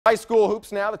High school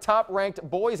hoops now, the top-ranked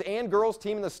boys and girls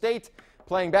team in the state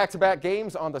playing back-to-back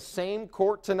games on the same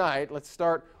court tonight. Let's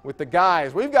start with the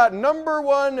guys. We've got number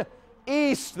 1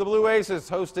 East, the Blue Aces,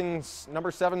 hosting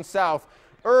number 7 South.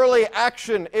 Early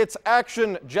action, it's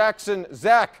action. Jackson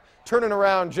Zach turning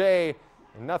around Jay.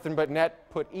 Nothing but net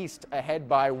put East ahead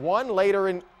by 1. Later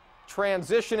in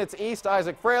transition, it's East.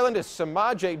 Isaac Freyland is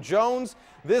Samaje Jones.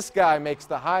 This guy makes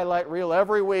the highlight reel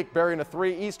every week, burying a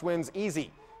 3. East wins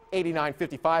easy,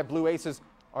 89-55. Blue Aces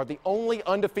are the only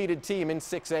undefeated team in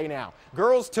 6A now.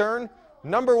 Girls' turn,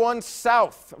 number 1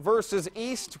 South versus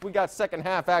East. We got second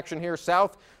half action here.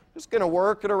 South just going to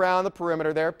work it around the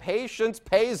perimeter there. Patience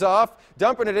pays off,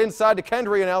 dumping it inside to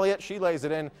Kendry and Elliott. She lays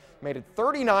it in, made it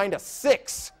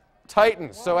 39-6.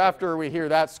 Titans. So after we hear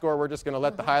that score, we're just going to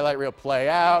let the highlight reel play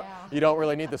out. You don't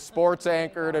really need the sports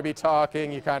anchor to be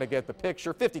talking. You kind of get the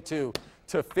picture.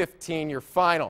 52-15 your final.